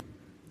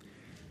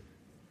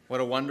What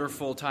a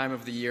wonderful time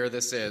of the year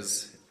this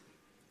is.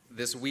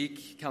 This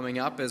week coming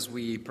up as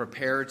we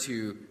prepare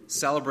to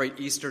celebrate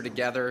Easter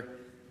together,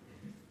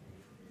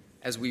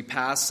 as we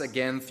pass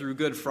again through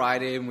Good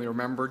Friday and we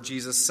remember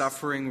Jesus'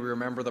 suffering, we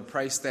remember the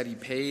price that he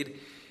paid.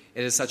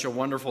 It is such a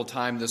wonderful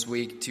time this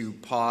week to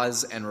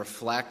pause and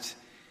reflect.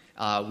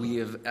 We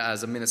have,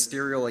 as a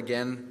ministerial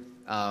again,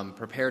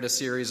 prepared a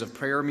series of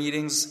prayer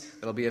meetings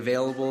that'll be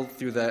available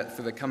through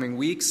the coming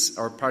weeks,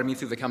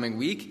 through the coming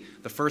week.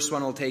 The first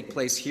one will take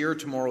place here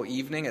tomorrow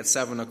evening at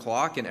 7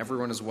 o'clock, and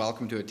everyone is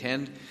welcome to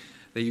attend.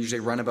 They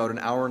usually run about an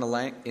hour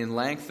in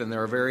length, and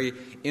they're a very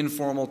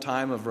informal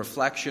time of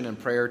reflection and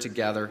prayer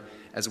together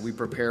as we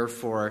prepare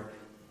for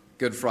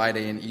Good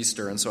Friday and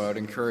Easter. And so I would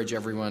encourage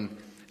everyone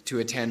to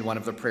attend one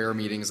of the prayer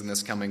meetings in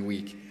this coming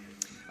week.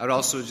 I would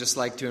also just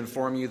like to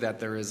inform you that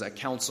there is a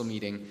council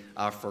meeting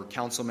for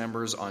council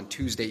members on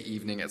Tuesday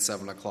evening at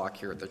 7 o'clock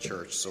here at the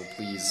church, so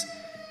please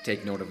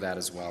take note of that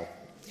as well.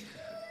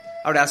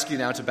 I would ask you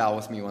now to bow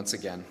with me once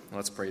again.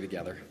 Let's pray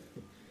together.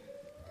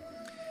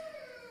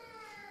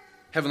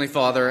 Heavenly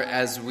Father,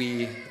 as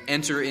we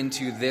enter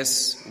into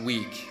this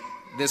week,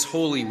 this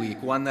holy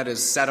week, one that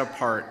is set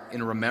apart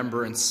in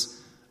remembrance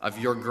of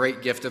your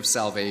great gift of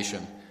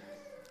salvation,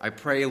 I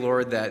pray,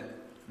 Lord, that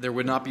there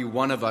would not be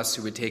one of us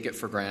who would take it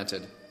for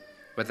granted,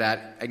 but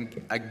that,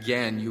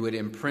 again, you would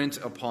imprint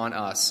upon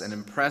us and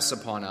impress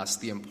upon us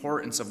the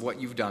importance of what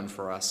you've done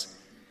for us,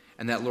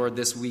 and that, Lord,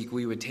 this week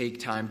we would take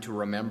time to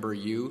remember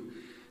you,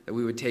 that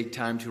we would take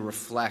time to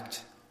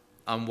reflect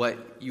on what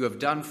you have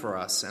done for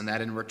us, and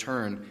that in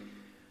return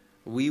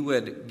we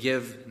would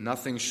give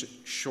nothing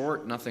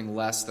short, nothing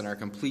less than our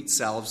complete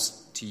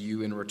selves to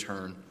you in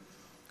return.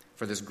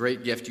 For this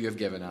great gift you have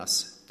given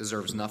us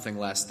deserves nothing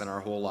less than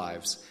our whole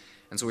lives.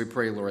 And so we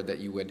pray, Lord, that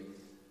you would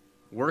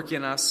work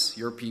in us,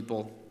 your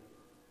people,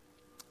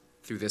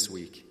 through this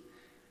week.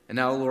 And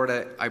now, Lord,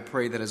 I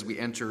pray that as we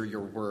enter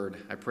your word,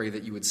 I pray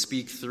that you would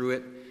speak through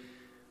it.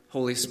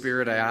 Holy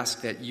Spirit, I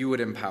ask that you would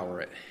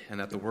empower it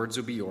and that the words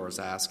would be yours.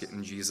 I ask it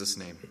in Jesus'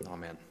 name.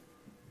 Amen.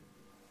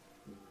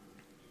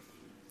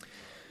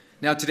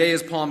 Now, today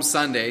is Palm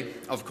Sunday,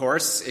 of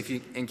course,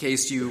 in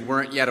case you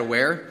weren't yet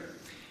aware.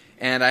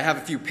 And I have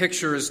a few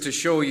pictures to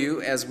show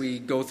you as we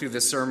go through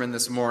this sermon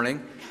this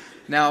morning.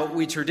 Now,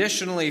 we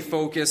traditionally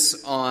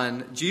focus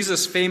on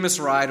Jesus' famous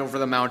ride over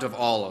the Mount of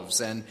Olives.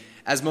 And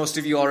as most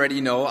of you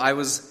already know, I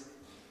was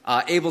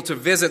able to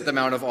visit the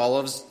Mount of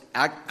Olives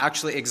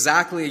actually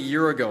exactly a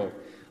year ago.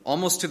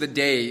 Almost to the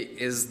day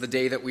is the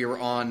day that we were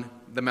on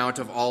the Mount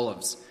of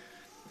Olives.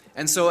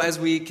 And so as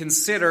we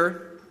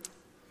consider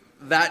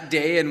that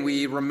day and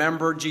we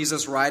remember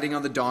Jesus riding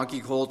on the donkey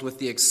colt with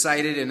the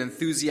excited and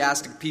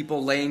enthusiastic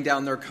people laying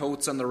down their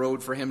coats on the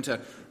road for him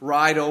to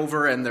ride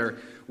over, and they're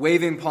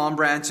waving palm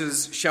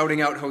branches,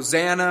 shouting out,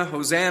 "Hosanna,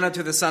 Hosanna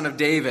to the Son of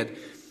David."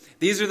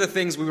 These are the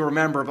things we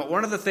remember, but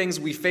one of the things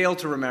we fail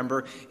to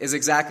remember is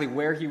exactly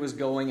where he was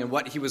going and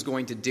what he was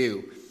going to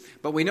do.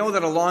 But we know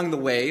that along the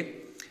way,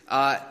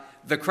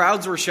 the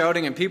crowds were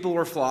shouting and people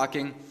were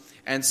flocking,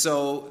 and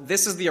so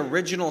this is the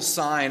original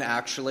sign,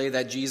 actually,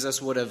 that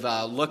Jesus would have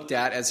looked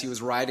at as he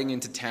was riding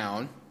into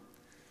town.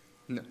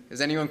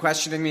 Is anyone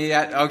questioning me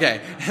yet?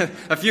 Okay.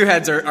 A few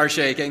heads are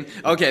shaking.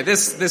 Okay,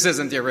 this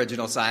isn't the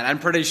original sign. I'm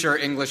pretty sure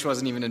English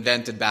wasn't even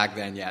invented back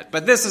then yet.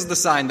 But this is the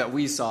sign that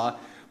we saw,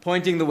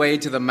 pointing the way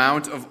to the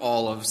Mount of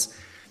Olives.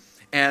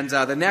 And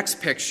the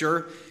next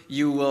picture,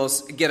 you will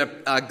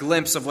get a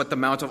glimpse of what the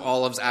Mount of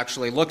Olives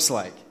actually looks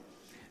like.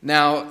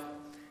 Now,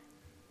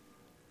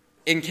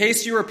 in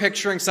case you were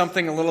picturing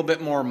something a little bit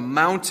more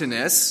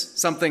mountainous,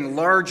 something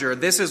larger,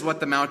 this is what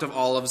the Mount of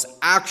Olives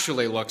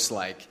actually looks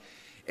like.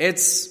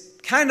 It's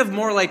kind of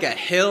more like a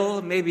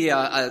hill, maybe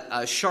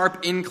a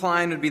sharp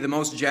incline would be the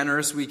most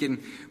generous we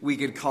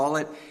could call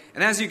it.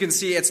 And as you can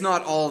see, it's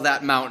not all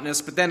that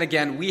mountainous, but then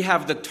again, we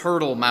have the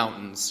Turtle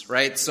Mountains,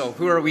 right? So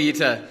who are we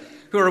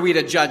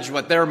to judge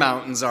what their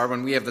mountains are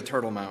when we have the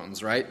Turtle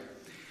Mountains, right?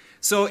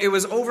 So it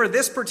was over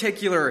this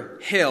particular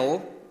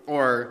hill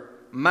or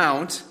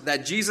mount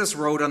that Jesus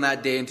rode on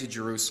that day into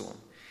Jerusalem.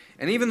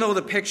 And even though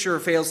the picture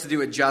fails to do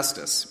it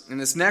justice, in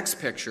this next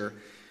picture,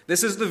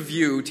 this is the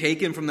view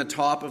taken from the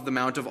top of the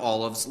Mount of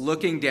Olives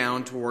looking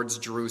down towards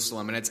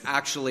Jerusalem, and it's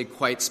actually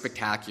quite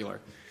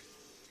spectacular.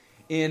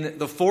 In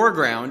the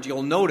foreground,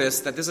 you'll notice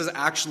that this is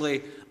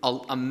actually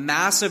a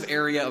massive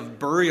area of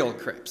burial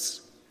crypts,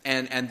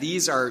 and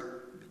these are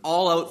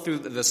all out through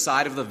the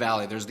side of the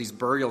valley. There's these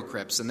burial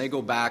crypts, and they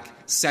go back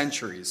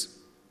centuries.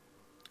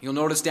 You'll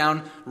notice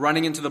down,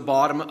 running into the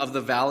bottom of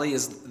the valley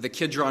is the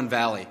Kidron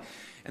Valley.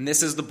 And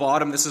this is the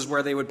bottom, this is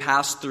where they would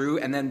pass through,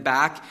 and then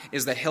back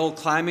is the hill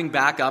climbing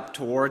back up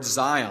towards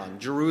Zion,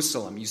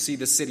 Jerusalem. You see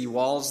the city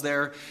walls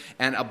there,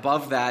 and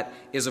above that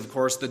is, of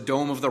course, the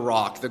Dome of the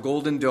Rock, the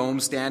Golden Dome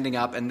standing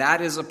up, and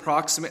that is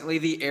approximately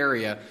the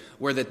area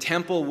where the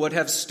temple would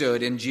have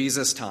stood in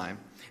Jesus' time.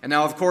 And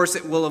now, of course,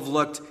 it will have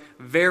looked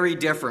very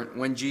different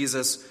when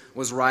Jesus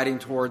was riding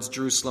towards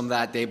Jerusalem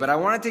that day, but I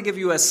wanted to give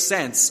you a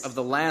sense of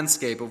the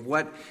landscape of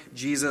what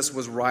Jesus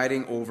was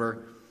riding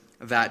over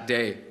that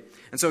day.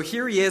 And so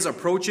here he is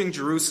approaching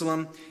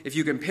Jerusalem. If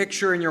you can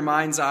picture in your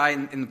mind's eye,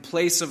 in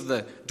place of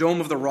the Dome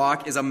of the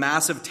Rock is a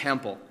massive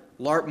temple,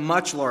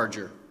 much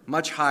larger,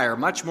 much higher,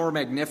 much more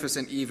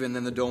magnificent even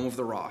than the Dome of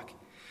the Rock.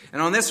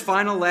 And on this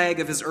final leg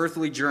of his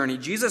earthly journey,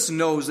 Jesus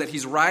knows that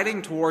he's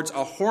riding towards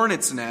a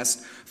hornet's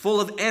nest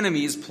full of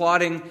enemies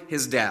plotting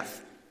his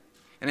death.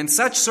 And in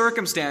such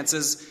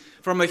circumstances,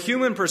 from a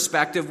human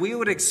perspective, we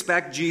would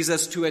expect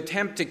Jesus to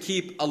attempt to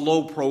keep a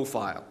low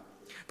profile,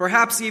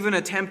 perhaps even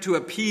attempt to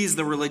appease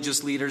the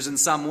religious leaders in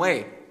some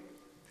way.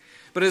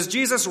 But as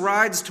Jesus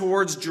rides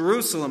towards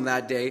Jerusalem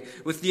that day,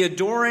 with the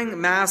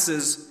adoring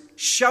masses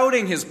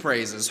shouting his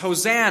praises,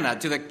 Hosanna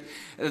to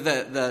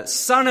the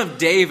Son of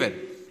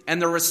David,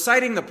 and they're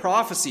reciting the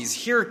prophecies,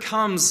 here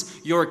comes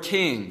your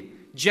king,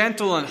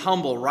 gentle and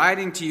humble,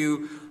 riding to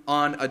you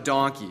on a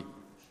donkey,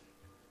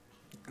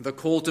 the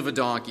colt of a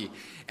donkey.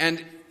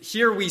 And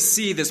here we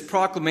see this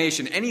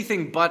proclamation,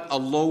 anything but a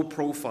low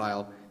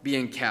profile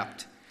being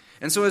kept.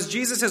 And so as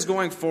Jesus is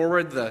going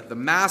forward, the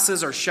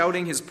masses are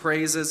shouting his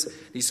praises,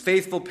 these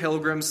faithful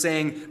pilgrims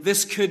saying,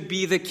 this could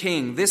be the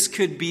king, this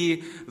could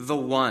be the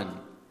one.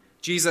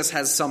 Jesus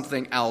has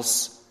something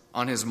else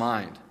on his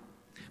mind.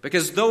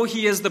 Because though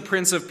he is the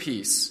Prince of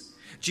Peace,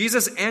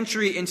 Jesus'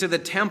 entry into the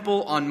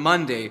temple on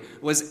Monday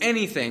was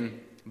anything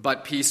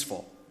but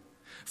peaceful.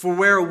 For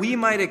where we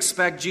might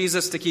expect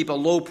Jesus to keep a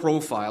low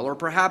profile, or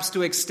perhaps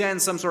to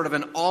extend some sort of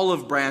an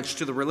olive branch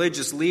to the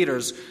religious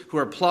leaders who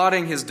are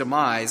plotting his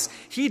demise,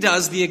 he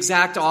does the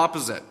exact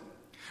opposite.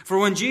 For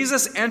when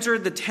Jesus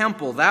entered the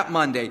temple that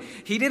Monday,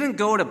 he didn't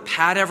go to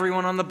pat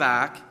everyone on the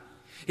back.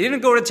 He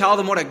didn't go to tell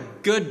them what a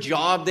good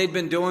job they'd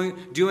been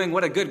doing,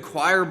 what a good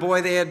choir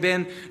boy they had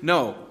been.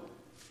 No.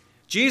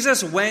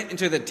 Jesus went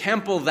into the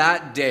temple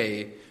that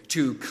day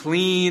to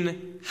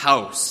clean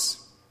house.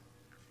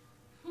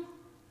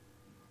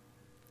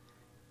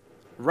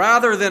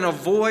 Rather than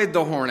avoid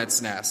the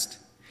hornet's nest,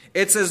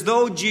 it's as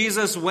though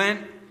Jesus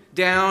went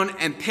down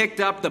and picked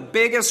up the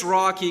biggest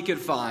rock he could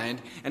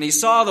find, and he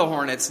saw the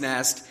hornet's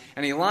nest,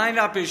 and he lined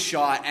up his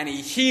shot, and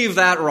he heaved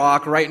that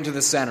rock right into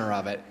the center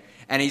of it.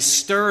 And he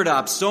stirred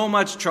up so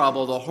much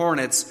trouble, the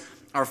hornets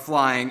are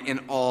flying in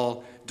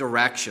all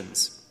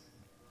directions.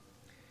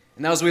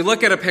 And now as we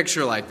look at a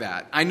picture like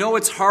that, I know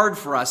it's hard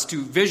for us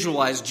to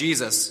visualize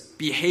Jesus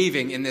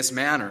behaving in this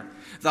manner.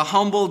 The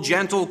humble,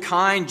 gentle,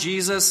 kind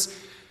Jesus,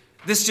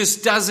 this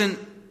just doesn't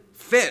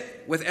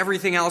fit with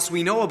everything else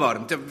we know about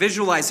him. To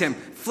visualize him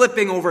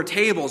flipping over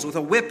tables with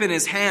a whip in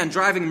his hand,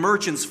 driving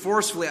merchants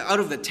forcefully out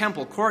of the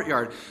temple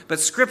courtyard. But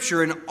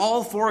Scripture in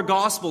all four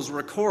Gospels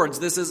records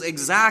this is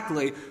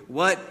exactly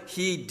what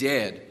he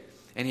did.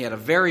 And he had a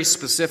very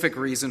specific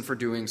reason for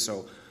doing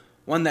so,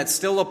 one that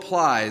still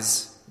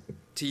applies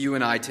to you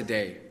and I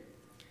today.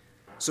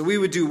 So we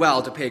would do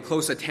well to pay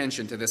close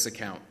attention to this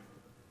account.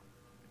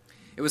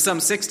 It was some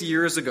 60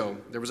 years ago,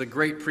 there was a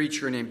great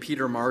preacher named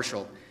Peter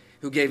Marshall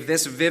who gave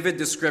this vivid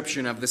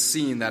description of the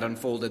scene that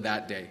unfolded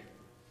that day.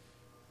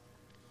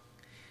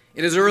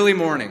 It is early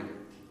morning,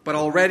 but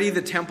already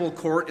the temple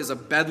court is a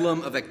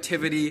bedlam of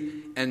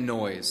activity and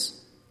noise.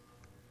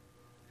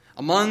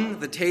 Among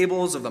the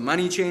tables of the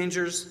money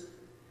changers,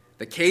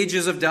 the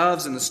cages of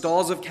doves, and the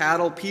stalls of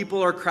cattle,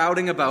 people are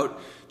crowding about,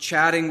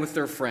 chatting with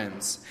their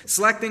friends,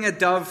 selecting a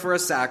dove for a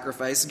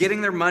sacrifice,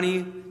 getting their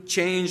money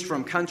changed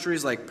from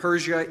countries like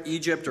Persia,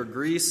 Egypt, or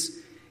Greece,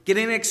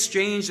 getting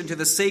exchanged into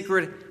the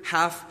sacred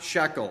half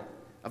shekel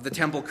of the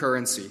temple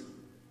currency.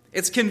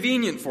 It's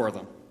convenient for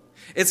them.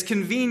 It's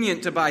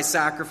convenient to buy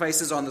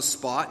sacrifices on the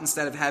spot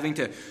instead of having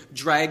to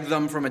drag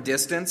them from a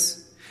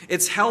distance.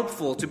 It's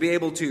helpful to be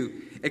able to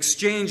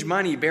exchange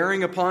money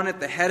bearing upon it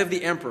the head of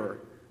the emperor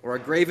or a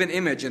graven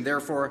image and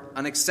therefore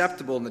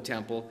unacceptable in the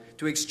temple,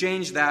 to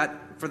exchange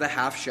that for the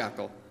half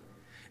shekel.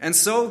 And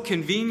so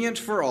convenient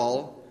for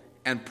all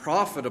and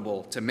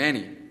profitable to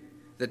many.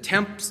 The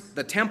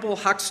temple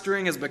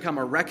huckstering has become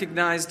a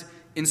recognized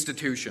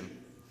institution.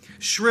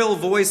 Shrill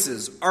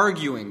voices,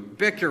 arguing,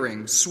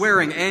 bickering,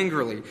 swearing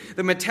angrily,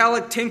 the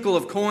metallic tinkle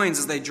of coins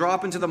as they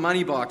drop into the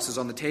money boxes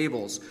on the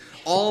tables.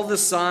 All the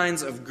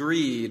signs of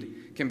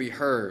greed can be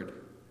heard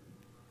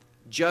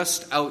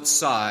just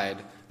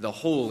outside the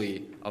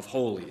Holy of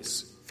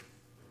Holies.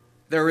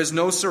 There is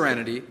no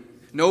serenity,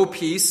 no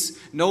peace,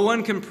 no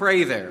one can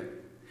pray there.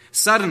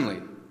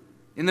 Suddenly,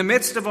 in the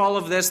midst of all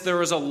of this,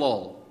 there is a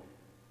lull.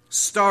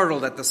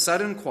 Startled at the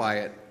sudden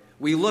quiet,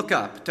 we look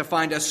up to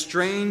find a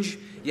strange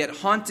yet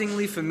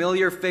hauntingly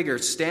familiar figure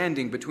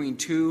standing between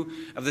two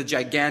of the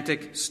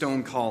gigantic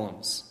stone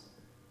columns.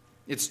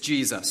 It's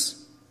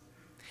Jesus.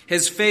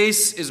 His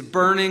face is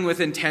burning with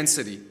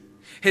intensity,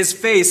 his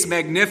face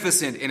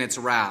magnificent in its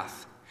wrath.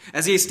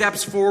 As he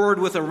steps forward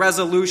with a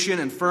resolution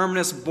and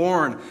firmness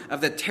born of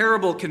the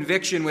terrible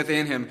conviction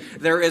within him,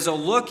 there is a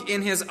look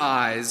in his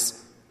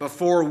eyes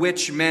before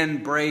which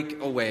men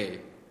break away.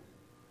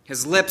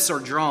 His lips are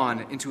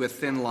drawn into a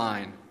thin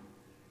line.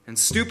 And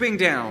stooping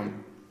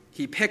down,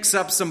 he picks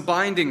up some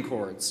binding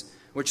cords,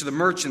 which the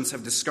merchants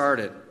have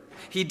discarded.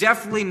 He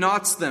deftly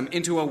knots them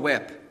into a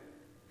whip.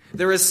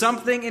 There is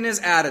something in his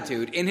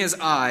attitude, in his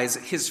eyes,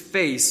 his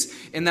face,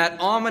 in that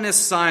ominous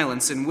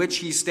silence in which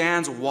he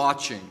stands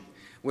watching,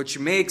 which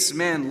makes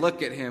men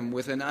look at him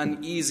with an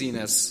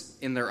uneasiness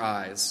in their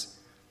eyes.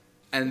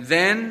 And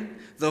then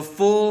the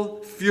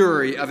full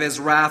fury of his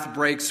wrath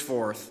breaks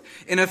forth.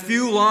 In a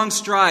few long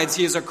strides,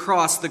 he is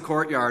across the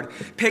courtyard,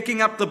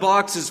 picking up the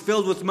boxes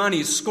filled with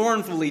money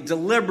scornfully,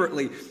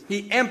 deliberately.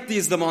 He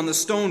empties them on the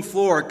stone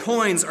floor.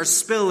 Coins are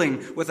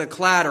spilling with a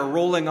clatter,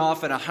 rolling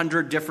off in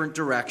 100 different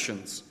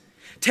directions.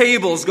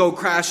 Tables go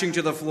crashing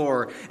to the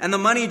floor, and the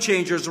money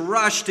changers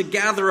rush to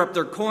gather up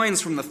their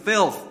coins from the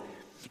filth.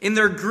 In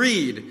their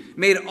greed,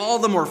 made all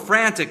the more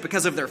frantic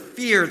because of their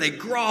fear, they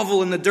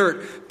grovel in the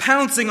dirt,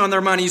 pouncing on their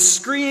money,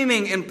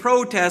 screaming in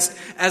protest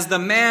as the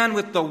man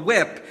with the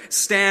whip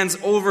stands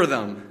over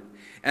them.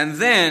 And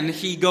then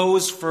he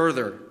goes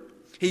further.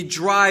 He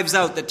drives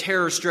out the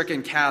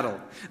terror-stricken cattle.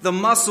 The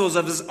muscles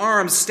of his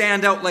arms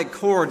stand out like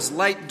cords,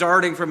 light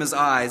darting from his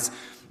eyes.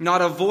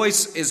 Not a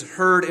voice is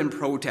heard in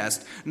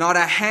protest. Not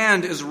a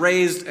hand is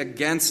raised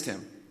against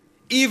him.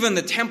 Even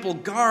the temple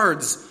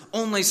guards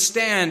only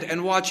stand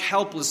and watch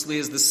helplessly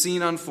as the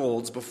scene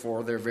unfolds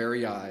before their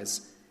very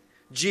eyes.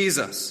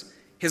 Jesus,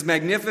 his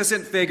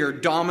magnificent figure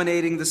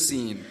dominating the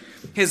scene.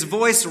 His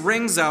voice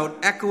rings out,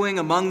 echoing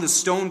among the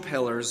stone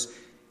pillars,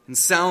 and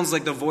sounds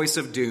like the voice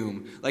of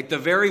doom, like the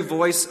very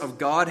voice of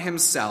God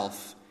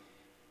himself.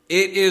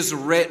 It is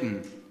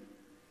written,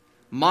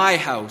 "My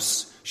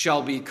house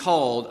shall be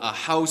called a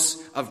house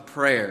of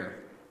prayer,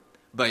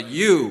 but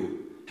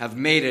you have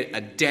made it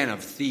a den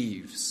of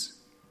thieves."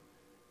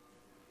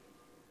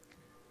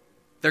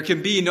 There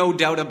can be no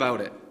doubt about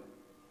it.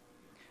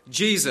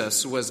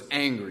 Jesus was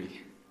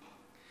angry.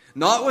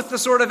 Not with the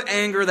sort of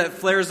anger that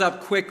flares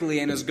up quickly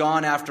and is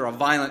gone after a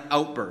violent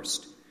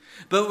outburst,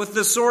 but with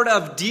the sort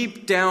of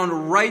deep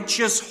down,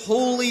 righteous,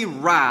 holy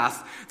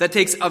wrath that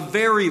takes a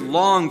very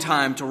long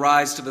time to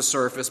rise to the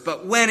surface,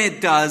 but when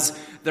it does,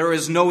 there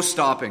is no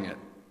stopping it.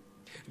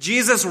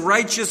 Jesus'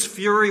 righteous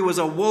fury was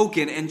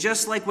awoken, and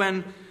just like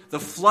when the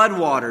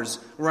floodwaters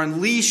were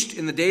unleashed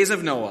in the days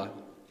of Noah,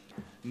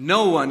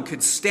 no one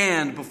could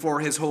stand before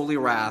his holy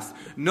wrath.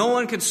 No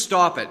one could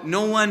stop it.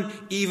 No one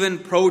even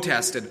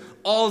protested.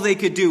 All they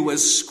could do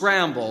was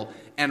scramble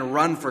and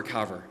run for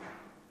cover.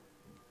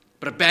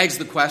 But it begs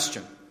the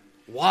question,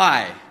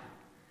 why?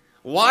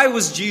 Why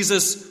was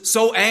Jesus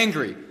so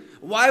angry?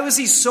 Why was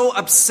he so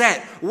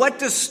upset? What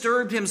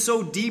disturbed him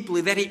so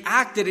deeply that he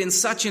acted in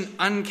such an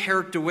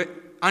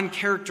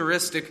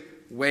uncharacteristic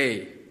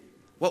way?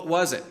 What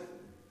was it?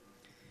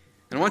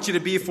 And I want you to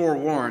be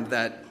forewarned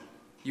that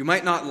you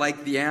might not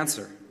like the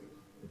answer.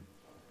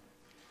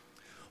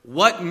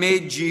 What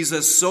made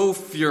Jesus so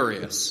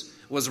furious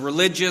was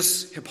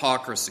religious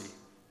hypocrisy.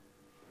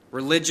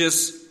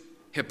 Religious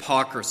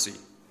hypocrisy.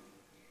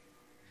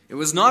 It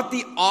was not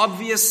the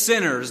obvious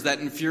sinners that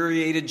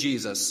infuriated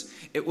Jesus.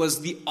 It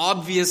was the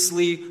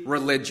obviously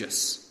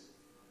religious.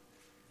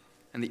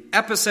 And the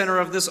epicenter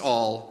of this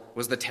all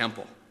was the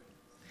temple.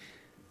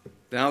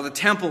 Now, the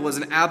temple was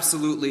an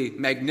absolutely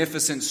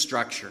magnificent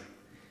structure.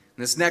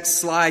 In this next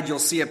slide, you'll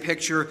see a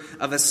picture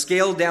of a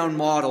scaled-down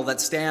model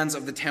that stands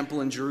of the temple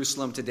in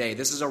Jerusalem today.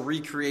 This is a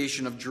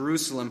recreation of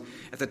Jerusalem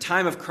at the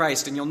time of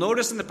Christ. And you'll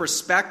notice in the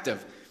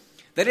perspective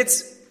that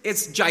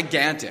it's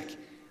gigantic.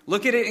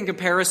 Look at it in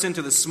comparison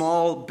to the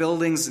small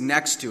buildings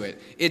next to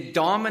it. It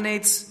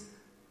dominates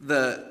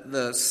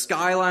the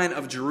skyline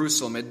of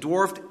Jerusalem. It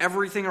dwarfed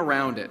everything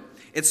around it.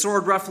 It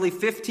soared roughly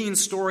 15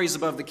 stories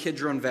above the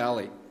Kidron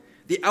Valley.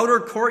 The outer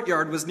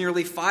courtyard was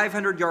nearly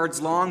 500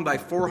 yards long by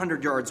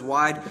 400 yards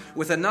wide,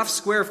 with enough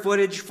square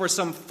footage for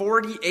some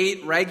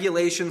 48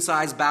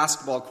 regulation-sized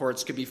basketball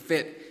courts could be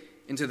fit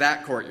into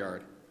that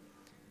courtyard.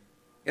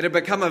 It had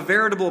become a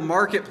veritable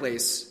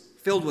marketplace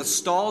filled with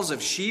stalls of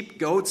sheep,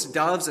 goats,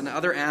 doves, and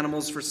other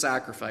animals for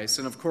sacrifice.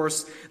 And of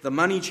course, the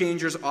money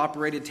changers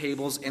operated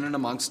tables in and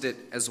amongst it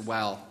as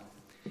well.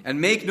 And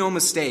make no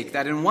mistake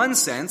that in one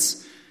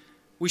sense,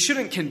 we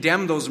shouldn't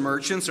condemn those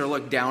merchants or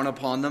look down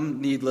upon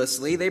them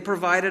needlessly. They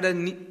provided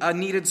a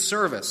needed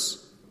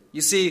service.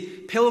 You see,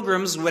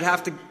 pilgrims would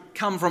have to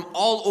come from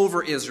all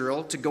over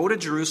Israel to go to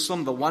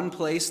Jerusalem, the one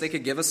place they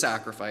could give a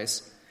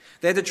sacrifice.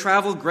 They had to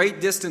travel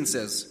great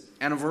distances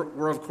and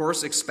were, of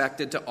course,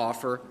 expected to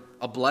offer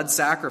a blood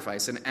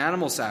sacrifice, an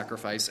animal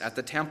sacrifice at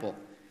the temple.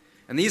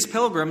 And these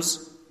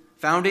pilgrims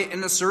found it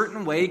in a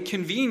certain way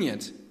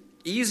convenient,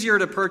 easier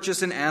to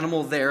purchase an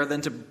animal there than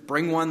to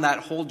bring one that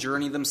whole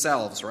journey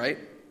themselves, right?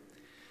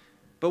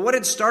 But what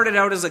had started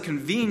out as a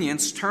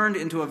convenience turned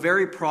into a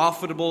very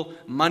profitable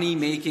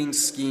money-making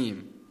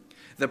scheme.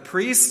 The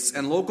priests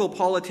and local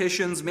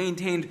politicians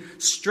maintained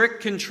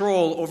strict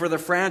control over the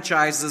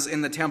franchises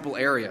in the temple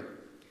area.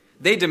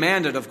 They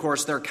demanded, of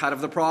course, their cut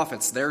of the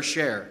profits, their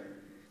share.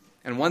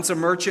 And once a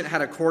merchant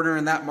had a corner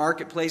in that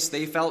marketplace,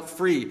 they felt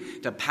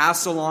free to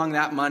pass along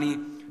that money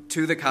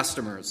to the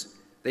customers.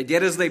 They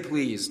did as they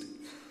pleased.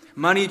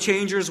 Money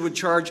changers would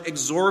charge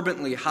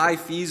exorbitantly high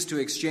fees to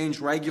exchange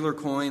regular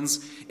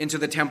coins into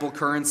the temple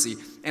currency.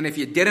 And if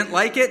you didn't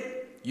like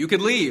it, you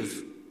could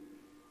leave.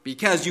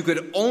 because you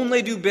could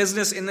only do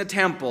business in the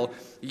temple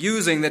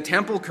using the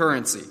temple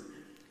currency.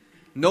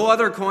 No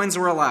other coins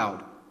were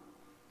allowed.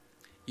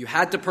 You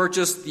had to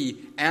purchase the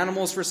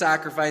animals for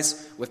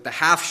sacrifice with the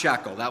half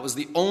shekel. That was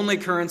the only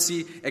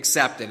currency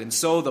accepted. And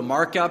so the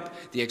markup,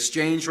 the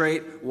exchange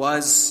rate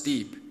was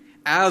steep,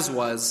 as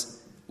was,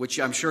 which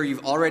I'm sure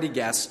you've already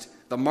guessed,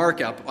 the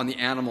markup on the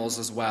animals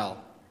as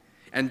well.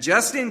 And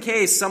just in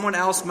case someone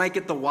else might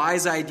get the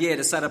wise idea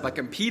to set up a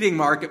competing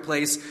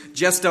marketplace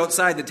just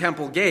outside the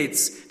temple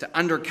gates to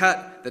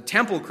undercut the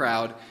temple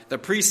crowd, the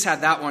priests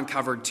had that one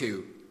covered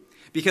too.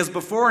 Because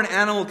before an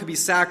animal could be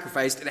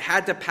sacrificed, it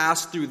had to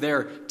pass through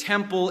their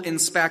temple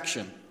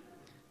inspection.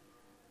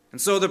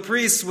 And so the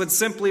priests would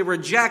simply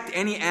reject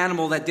any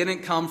animal that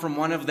didn't come from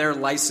one of their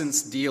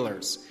licensed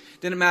dealers.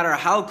 Didn't matter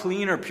how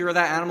clean or pure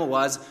that animal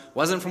was,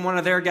 wasn't from one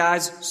of their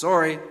guys,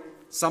 sorry,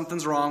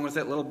 something's wrong with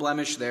it, little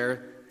blemish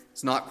there,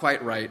 it's not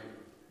quite right.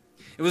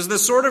 It was the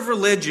sort of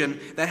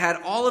religion that had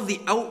all of the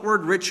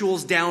outward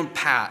rituals down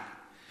pat,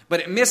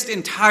 but it missed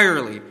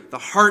entirely the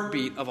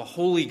heartbeat of a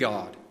holy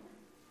God.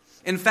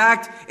 In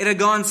fact, it had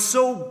gone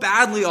so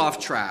badly off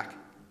track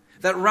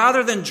that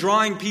rather than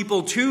drawing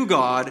people to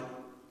God,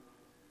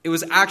 it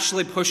was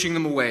actually pushing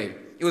them away.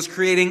 It was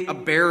creating a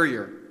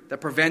barrier that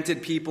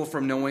prevented people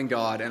from knowing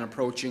God and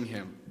approaching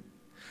Him.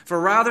 For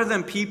rather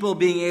than people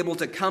being able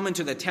to come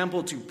into the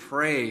temple to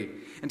pray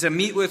and to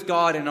meet with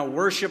God in a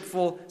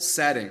worshipful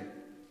setting,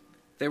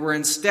 they were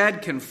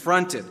instead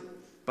confronted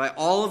by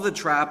all of the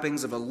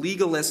trappings of a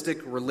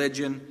legalistic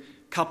religion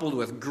coupled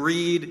with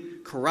greed,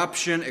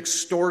 corruption,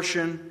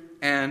 extortion,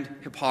 and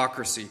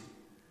hypocrisy.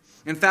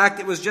 In fact,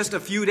 it was just a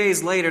few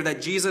days later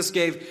that Jesus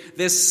gave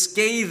this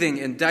scathing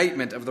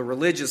indictment of the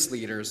religious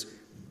leaders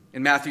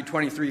in Matthew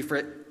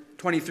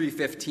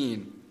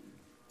 23:15.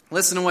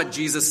 Listen to what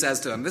Jesus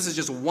says to them. This is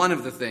just one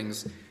of the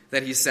things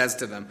that he says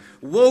to them.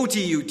 "Woe to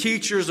you,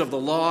 teachers of the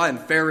law and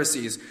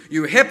Pharisees,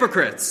 you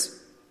hypocrites!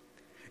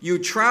 You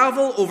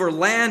travel over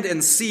land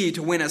and sea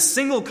to win a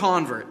single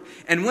convert,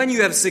 and when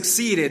you have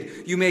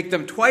succeeded, you make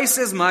them twice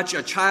as much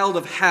a child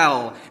of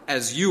hell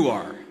as you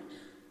are."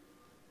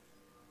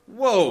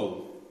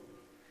 Whoa.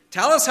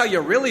 Tell us how you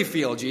really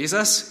feel,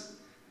 Jesus.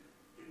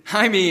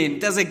 I mean,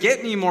 does it get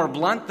any more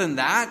blunt than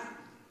that?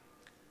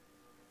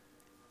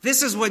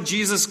 This is what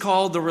Jesus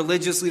called the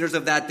religious leaders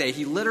of that day.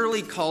 He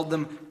literally called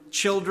them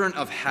children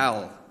of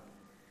hell.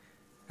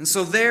 And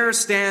so there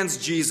stands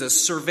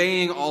Jesus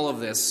surveying all of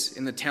this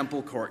in the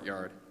temple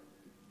courtyard.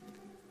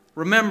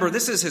 Remember,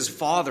 this is his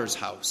Father's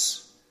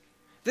house.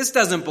 This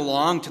doesn't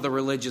belong to the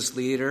religious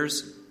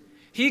leaders.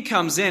 He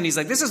comes in, he's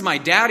like, this is my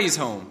daddy's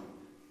home.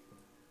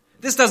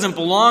 This doesn't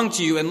belong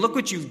to you, and look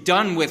what you've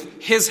done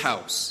with his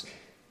house.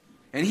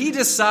 And he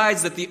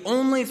decides that the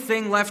only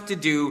thing left to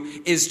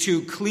do is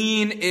to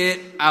clean it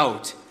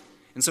out.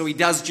 And so he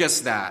does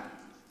just that.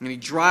 And he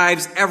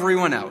drives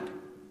everyone out.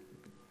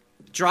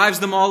 Drives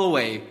them all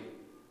away.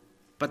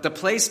 But the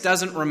place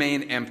doesn't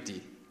remain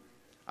empty.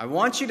 I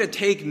want you to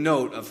take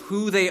note of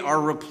who they are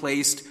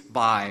replaced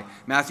by.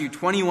 Matthew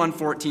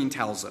 21:14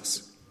 tells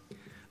us,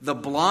 "The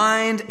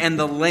blind and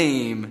the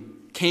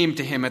lame came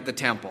to him at the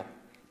temple,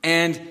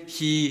 and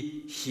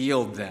he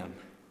healed them."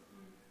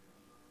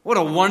 What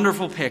a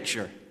wonderful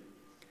picture.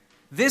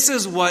 This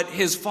is what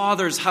his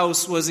Father's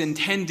house was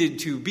intended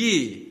to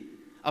be.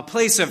 A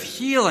place of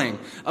healing,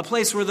 a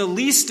place where the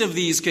least of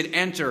these could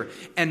enter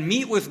and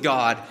meet with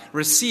God,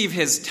 receive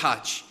his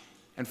touch,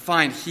 and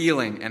find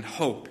healing and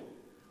hope.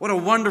 What a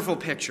wonderful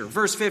picture.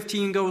 Verse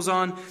 15 goes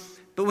on,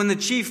 "But when the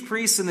chief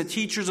priests and the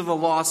teachers of the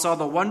law saw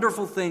the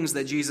wonderful things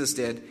that Jesus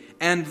did,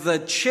 and the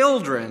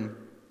children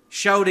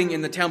shouting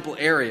in the temple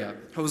area,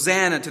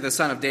 'Hosanna to the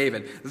Son of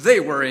David,' they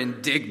were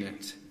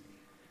indignant."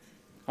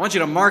 I want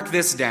you to mark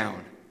this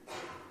down.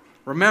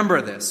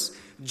 Remember this.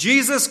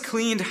 Jesus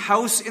cleaned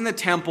house in the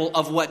temple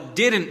of what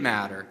didn't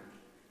matter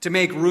to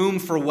make room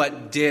for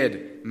what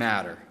did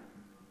matter.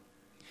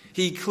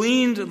 He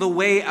cleaned the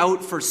way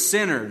out for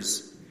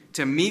sinners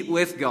to meet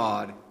with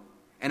God,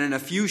 and in a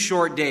few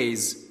short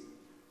days,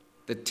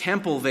 the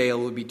temple veil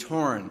would be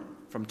torn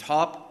from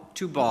top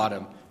to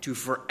bottom to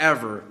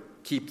forever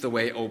keep the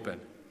way open.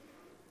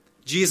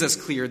 Jesus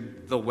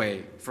cleared the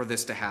way for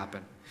this to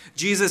happen.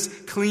 Jesus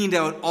cleaned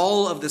out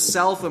all of the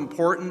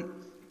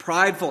self-important,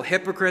 prideful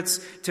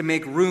hypocrites to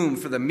make room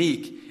for the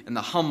meek and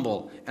the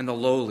humble and the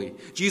lowly.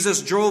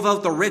 Jesus drove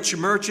out the rich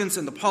merchants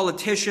and the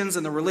politicians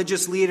and the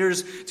religious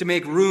leaders to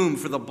make room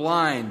for the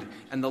blind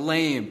and the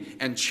lame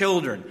and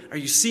children. Are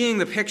you seeing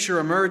the picture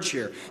emerge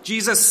here?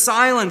 Jesus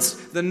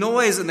silenced the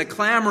noise and the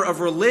clamor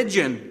of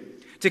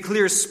religion to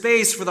clear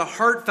space for the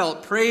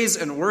heartfelt praise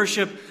and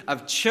worship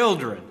of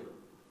children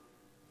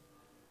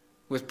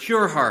with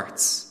pure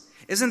hearts.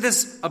 Isn't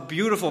this a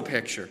beautiful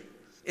picture?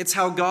 It's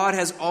how God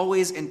has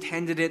always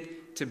intended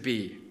it to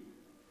be.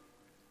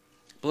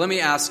 But let me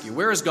ask you,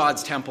 where is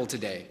God's temple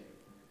today?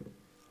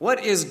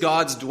 What is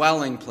God's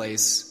dwelling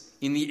place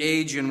in the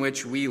age in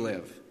which we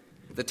live?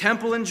 The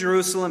temple in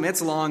Jerusalem,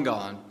 it's long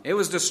gone. It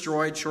was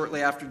destroyed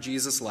shortly after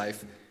Jesus'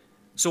 life.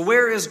 So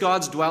where is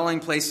God's dwelling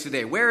place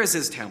today? Where is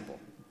his temple?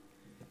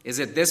 Is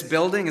it this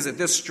building? Is it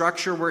this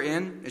structure we're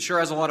in? It sure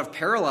has a lot of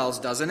parallels,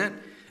 doesn't it?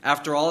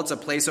 After all, it's a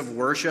place of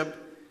worship.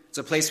 It's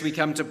a place we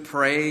come to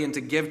pray and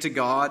to give to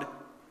God.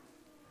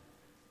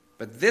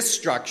 But this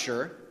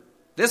structure,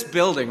 this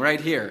building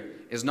right here,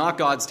 is not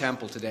God's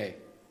temple today.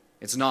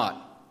 It's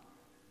not.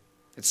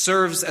 It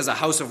serves as a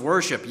house of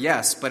worship,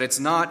 yes, but it's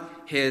not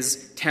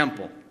his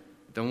temple.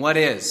 Then what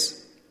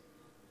is?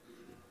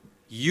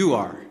 You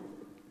are.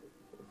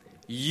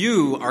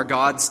 You are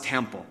God's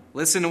temple.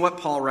 Listen to what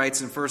Paul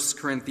writes in 1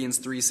 Corinthians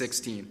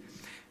 3:16.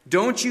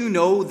 Don't you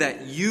know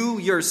that you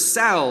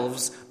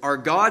yourselves are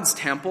God's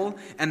temple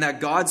and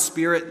that God's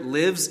Spirit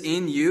lives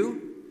in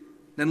you?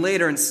 Then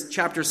later in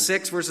chapter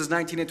 6, verses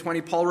 19 and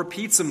 20, Paul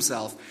repeats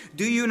himself.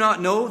 Do you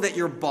not know that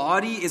your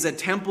body is a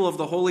temple of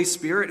the Holy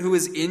Spirit who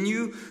is in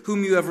you,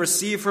 whom you have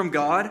received from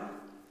God?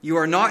 You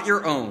are not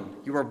your own.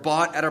 You are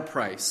bought at a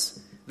price.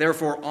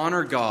 Therefore,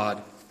 honor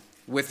God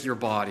with your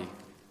body.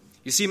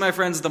 You see, my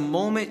friends, the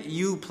moment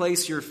you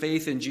place your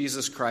faith in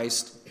Jesus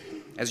Christ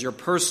as your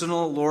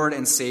personal Lord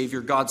and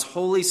Savior, God's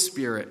Holy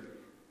Spirit,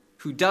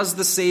 who does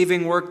the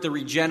saving work, the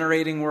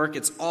regenerating work,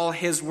 it's all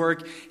his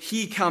work,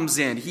 he comes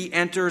in. He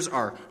enters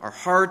our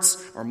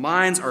hearts, our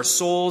minds, our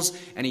souls,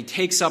 and he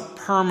takes up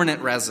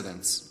permanent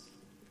residence.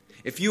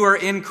 If you are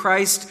in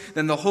Christ,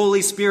 then the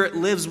Holy Spirit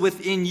lives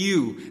within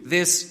you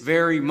this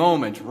very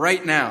moment,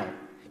 right now.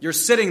 You're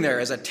sitting there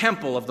as a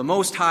temple of the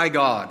Most High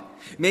God,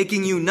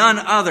 making you none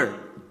other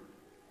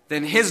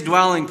than his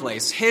dwelling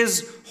place.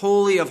 His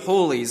Holy of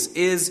Holies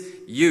is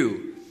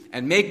you.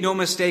 And make no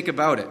mistake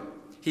about it.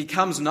 He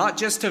comes not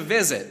just to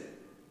visit,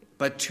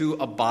 but to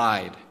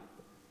abide.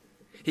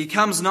 He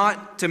comes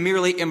not to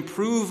merely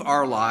improve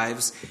our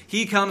lives.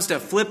 He comes to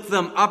flip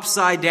them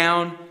upside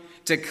down,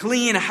 to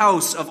clean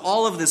house of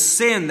all of the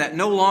sin that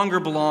no longer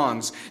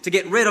belongs, to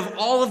get rid of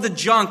all of the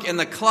junk and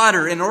the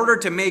clutter in order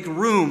to make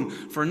room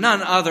for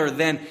none other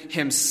than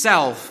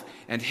himself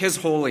and his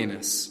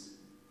holiness.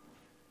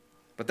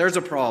 But there's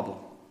a problem.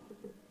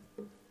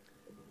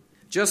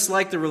 Just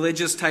like the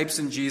religious types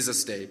in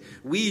Jesus' day,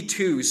 we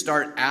too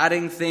start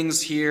adding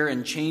things here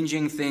and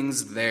changing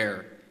things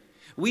there.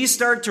 We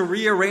start to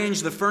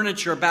rearrange the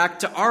furniture back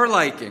to our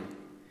liking.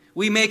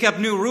 We make up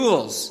new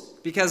rules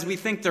because we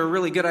think they're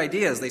really good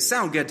ideas. They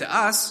sound good to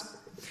us.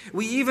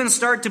 We even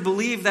start to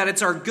believe that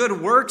it's our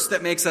good works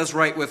that makes us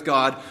right with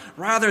God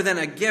rather than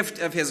a gift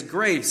of his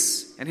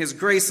grace and his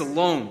grace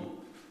alone.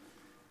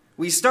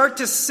 We start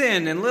to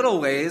sin in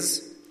little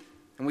ways,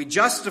 and we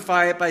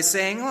justify it by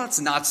saying, well, it's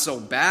not so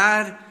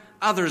bad.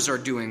 Others are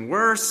doing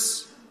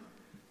worse.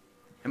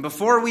 And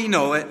before we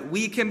know it,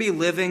 we can be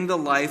living the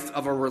life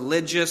of a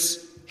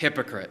religious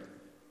hypocrite.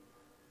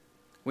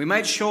 We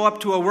might show up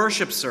to a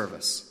worship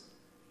service,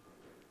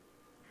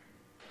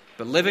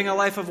 but living a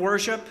life of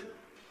worship,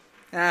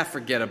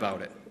 forget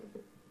about it.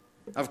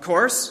 Of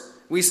course,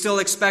 we still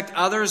expect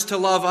others to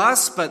love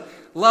us, but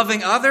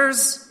loving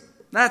others,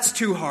 that's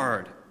too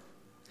hard.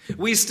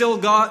 We still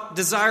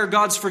desire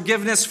God's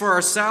forgiveness for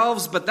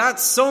ourselves, but that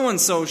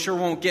so-and-so sure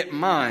won't get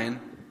mine.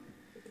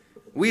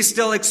 We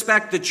still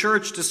expect the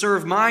church to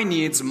serve my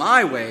needs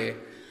my way,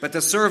 but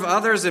to serve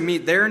others and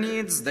meet their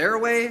needs their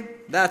way,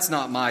 that's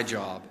not my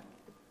job.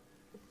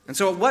 And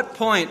so at what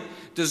point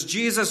does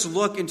Jesus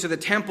look into the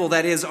temple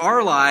that is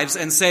our lives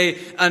and say,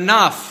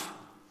 enough,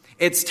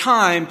 it's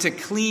time to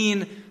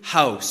clean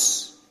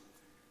house?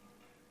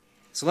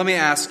 So let me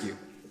ask you,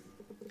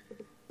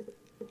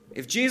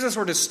 if Jesus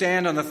were to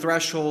stand on the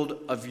threshold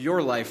of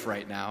your life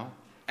right now,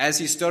 as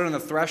he stood on the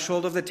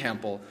threshold of the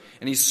temple,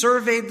 and he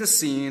surveyed the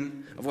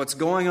scene of what's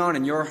going on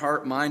in your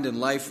heart, mind, and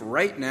life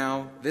right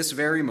now, this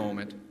very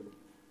moment,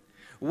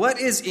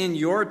 what is in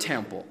your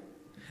temple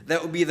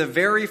that would be the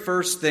very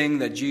first thing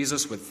that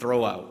Jesus would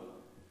throw out?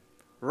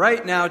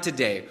 Right now,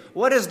 today,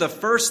 what is the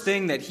first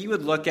thing that he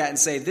would look at and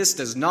say, this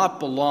does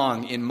not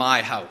belong in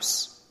my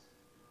house?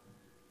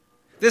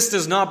 This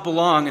does not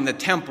belong in the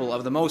temple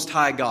of the Most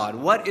High God.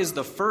 What is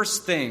the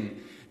first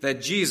thing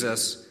that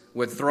Jesus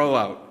would throw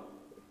out?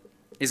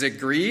 Is it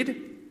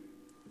greed?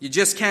 You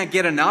just can't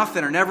get enough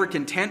and are never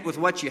content with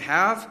what you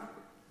have?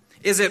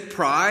 Is it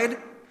pride?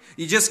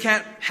 You just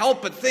can't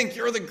help but think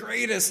you're the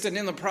greatest and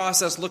in the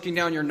process looking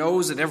down your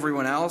nose at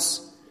everyone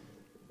else?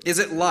 Is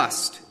it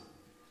lust?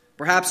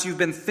 Perhaps you've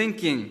been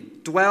thinking,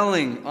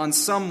 dwelling on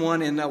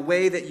someone in a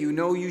way that you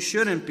know you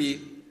shouldn't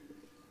be.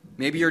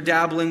 Maybe you're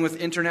dabbling with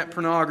internet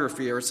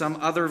pornography or some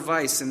other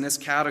vice in this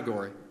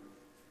category.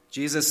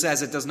 Jesus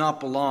says it does not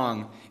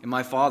belong in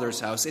my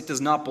Father's house. It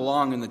does not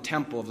belong in the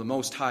temple of the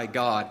Most High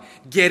God.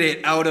 Get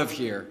it out of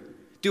here.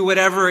 Do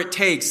whatever it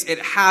takes. It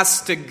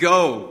has to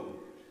go.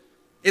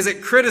 Is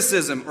it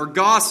criticism or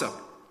gossip,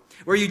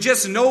 where you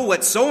just know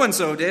what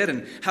so-and-so did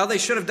and how they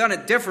should have done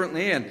it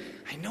differently, and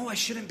I know I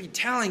shouldn't be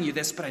telling you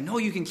this, but I know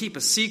you can keep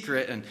a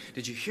secret, and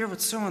did you hear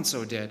what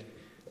so-and-so did?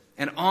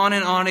 And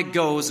on it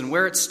goes, and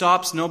where it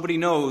stops, nobody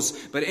knows.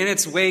 But in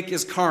its wake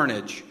is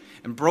carnage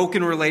and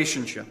broken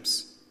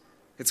relationships.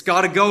 It's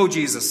got to go,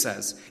 Jesus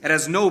says. It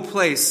has no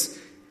place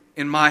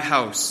in my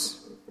house.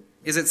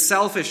 Is it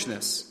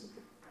selfishness?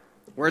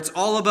 where it's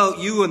all about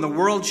you and the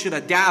world should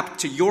adapt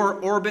to your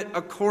orbit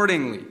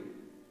accordingly.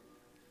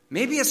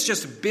 Maybe it's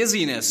just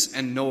busyness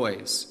and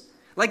noise,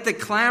 like the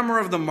clamor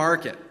of the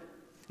market.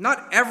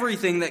 Not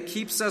everything that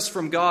keeps us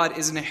from God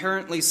is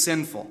inherently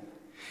sinful.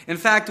 In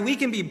fact, we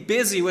can be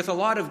busy with a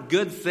lot of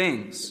good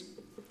things,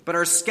 but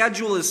our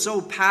schedule is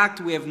so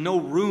packed we have no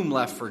room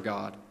left for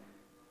God.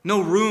 No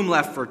room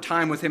left for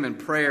time with Him in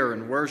prayer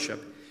and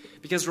worship.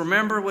 Because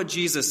remember what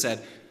Jesus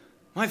said,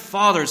 "My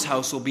Father's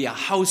house will be a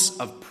house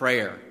of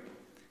prayer."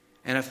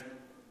 And if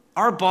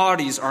our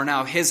bodies are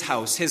now His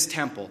house, His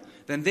temple,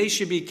 then they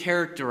should be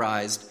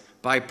characterized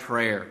by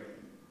prayer,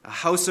 a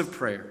house of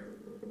prayer.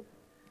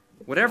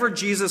 Whatever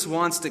Jesus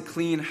wants to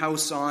clean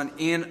house on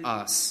in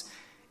us,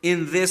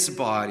 in this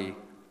body,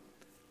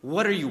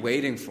 what are you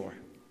waiting for?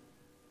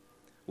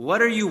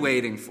 What are you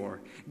waiting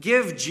for?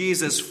 Give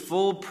Jesus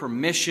full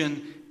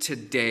permission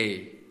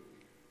today.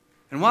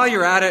 And while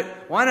you're at it,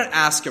 why not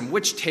ask Him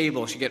which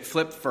table should get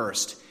flipped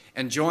first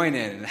and join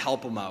in and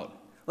help Him out?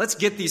 Let's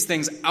get these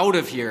things out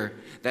of here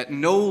that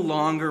no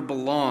longer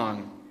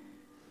belong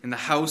in the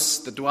house,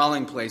 the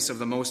dwelling place of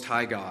the Most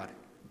High God.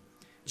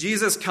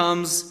 Jesus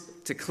comes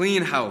to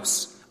clean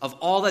house of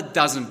all that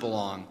doesn't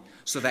belong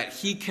so that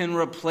He can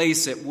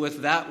replace it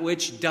with that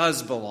which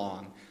does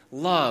belong.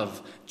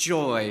 Love,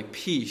 joy,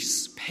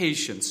 peace,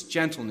 patience,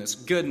 gentleness,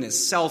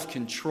 goodness,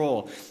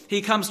 self-control.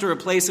 He comes to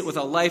replace it with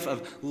a life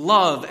of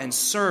love and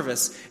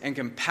service and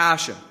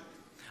compassion.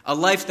 A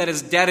life that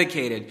is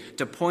dedicated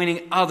to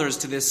pointing others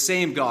to this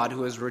same God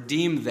who has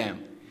redeemed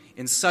them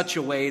in such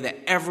a way that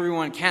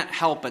everyone can't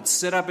help but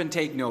sit up and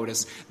take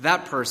notice.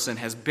 That person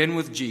has been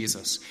with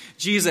Jesus.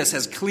 Jesus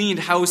has cleaned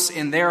house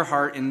in their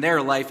heart, in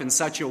their life, in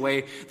such a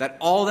way that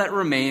all that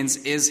remains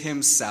is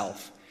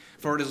Himself.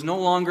 For it is no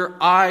longer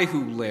I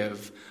who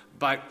live,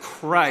 but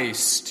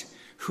Christ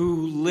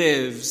who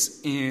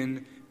lives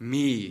in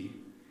me.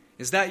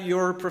 Is that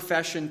your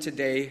profession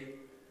today?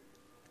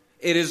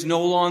 It is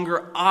no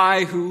longer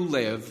I who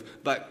live,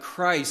 but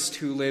Christ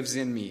who lives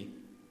in me.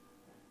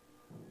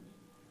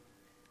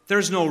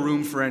 There's no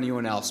room for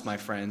anyone else, my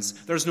friends.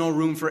 There's no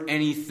room for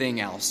anything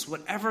else.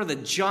 Whatever the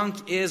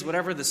junk is,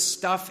 whatever the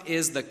stuff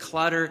is, the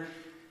clutter,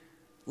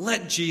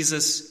 let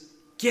Jesus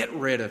get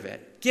rid of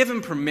it. Give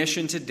Him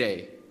permission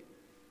today.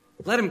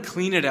 Let Him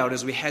clean it out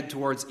as we head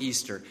towards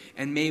Easter.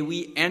 And may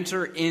we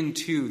enter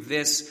into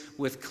this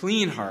with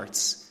clean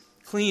hearts,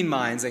 clean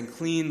minds, and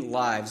clean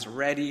lives,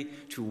 ready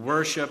to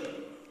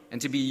worship and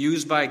to be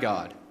used by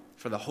God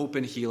for the hope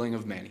and healing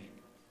of many.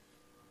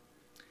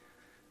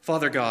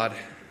 Father God,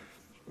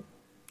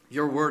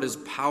 Your word is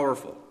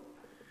powerful.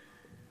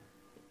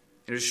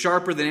 It is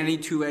sharper than any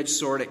two-edged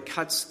sword. It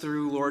cuts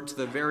through, Lord, to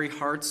the very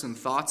hearts and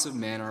thoughts of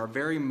men, our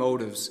very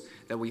motives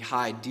that we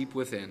hide deep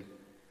within.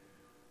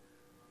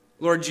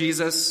 Lord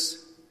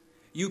Jesus,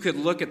 You could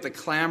look at the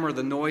clamor,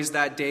 the noise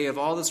that day of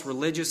all this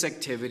religious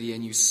activity,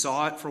 and You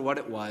saw it for what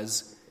it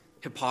was,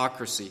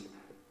 hypocrisy,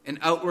 an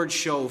outward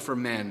show for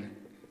men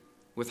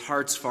with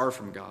hearts far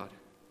from God.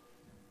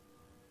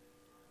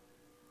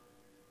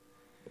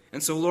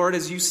 And so, Lord,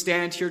 as You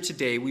stand here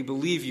today, we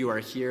believe You are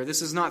here.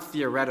 This is not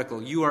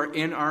theoretical. You are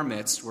in our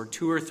midst. Where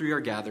 2 or 3 are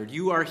gathered,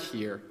 You are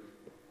here.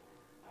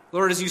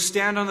 Lord, as You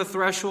stand on the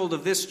threshold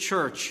of this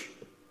church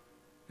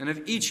and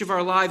of each of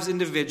our lives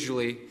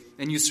individually,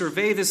 and You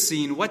survey the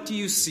scene, what do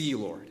You see,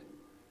 Lord?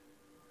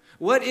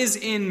 What is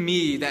in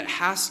me that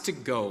has to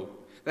go,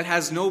 that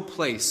has no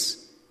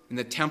place in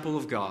the temple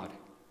of God?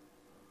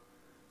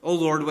 Oh,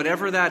 Lord,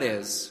 whatever that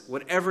is,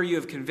 whatever You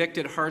have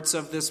convicted hearts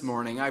of this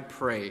morning, I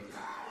pray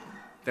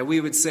that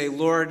we would say,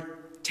 Lord,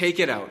 take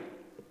it out.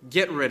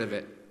 Get rid of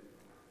it.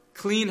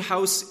 Clean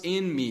house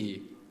in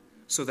me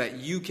so that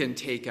You can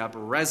take up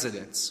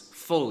residence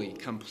fully,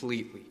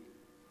 completely.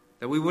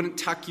 That we wouldn't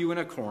tuck You in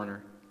a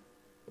corner,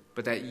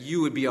 but that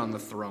You would be on the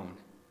throne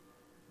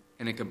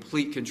and in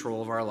complete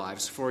control of our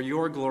lives. For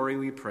Your glory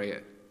we pray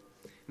it.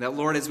 And that,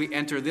 Lord, as we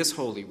enter this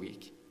Holy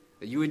Week,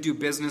 that You would do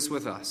business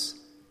with us.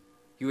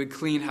 You would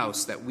clean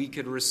house that we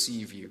could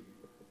receive You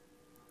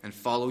and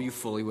follow You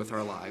fully with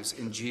our lives.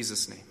 In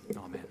Jesus' name,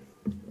 amen.